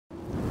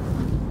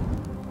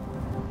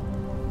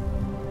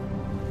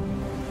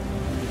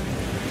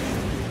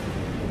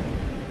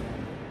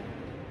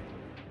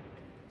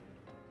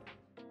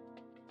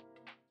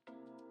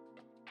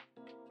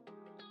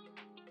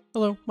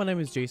Hello, my name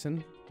is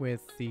Jason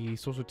with the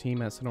social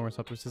team at Sonoran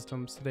Software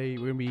Systems. Today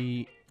we're going to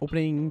be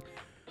opening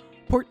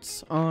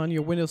ports on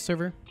your Windows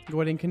server. Go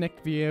ahead and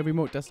connect via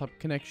remote desktop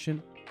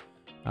connection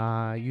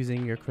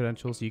using your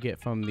credentials you get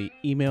from the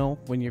email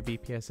when your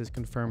VPS is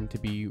confirmed to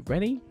be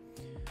ready.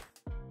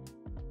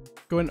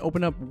 Go ahead and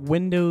open up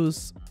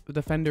Windows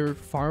Defender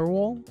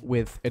Firewall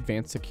with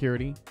Advanced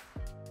Security.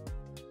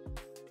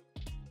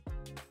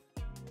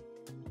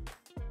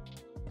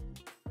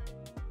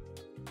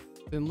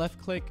 Then left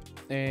click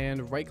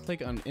and right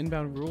click on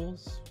inbound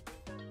rules.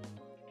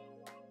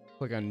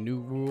 Click on new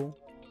rule.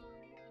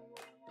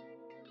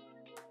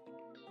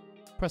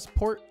 Press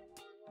port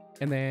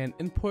and then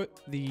input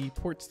the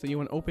ports that you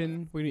want to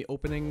open. We're going to be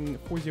opening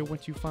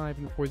 40125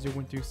 and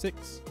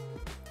 40126.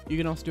 You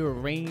can also do a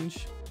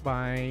range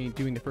by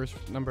doing the first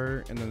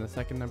number and then the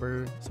second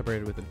number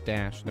separated with a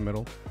dash in the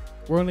middle.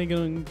 We're only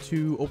going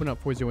to open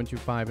up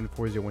 40125 and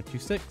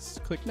 40126.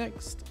 Click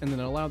next and then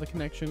allow the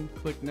connection.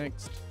 Click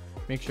next.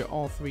 Make sure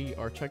all three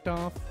are checked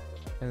off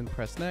and then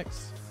press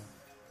next.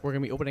 We're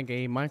going to be opening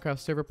a Minecraft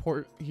server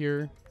port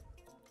here.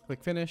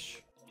 Click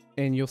finish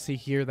and you'll see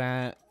here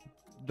that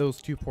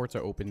those two ports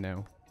are open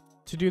now.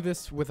 To do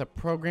this with a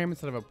program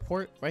instead of a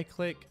port, right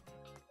click,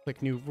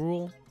 click new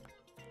rule,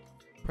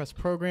 press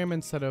program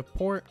instead of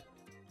port,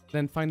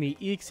 then find the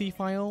exe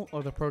file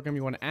of the program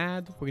you want to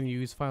add. We're going to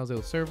use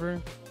FileZilla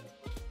server,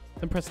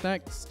 then press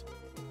next,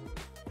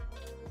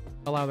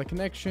 allow the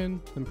connection,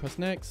 then press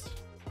next.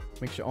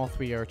 Make sure all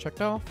three are checked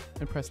off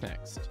and press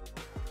next.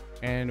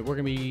 And we're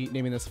going to be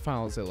naming this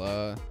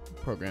FileZilla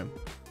program.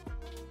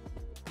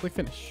 Click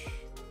finish.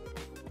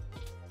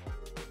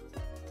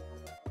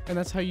 And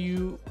that's how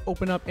you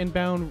open up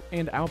inbound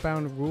and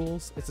outbound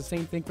rules. It's the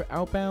same thing for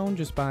outbound,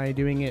 just by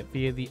doing it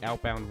via the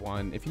outbound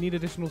one. If you need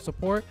additional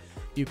support,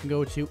 you can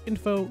go to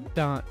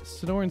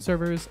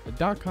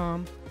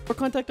info.sonoranservers.com or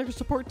contact our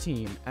support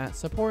team at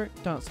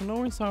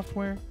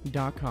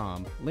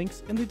support.sonoransoftware.com.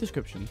 Links in the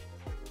description.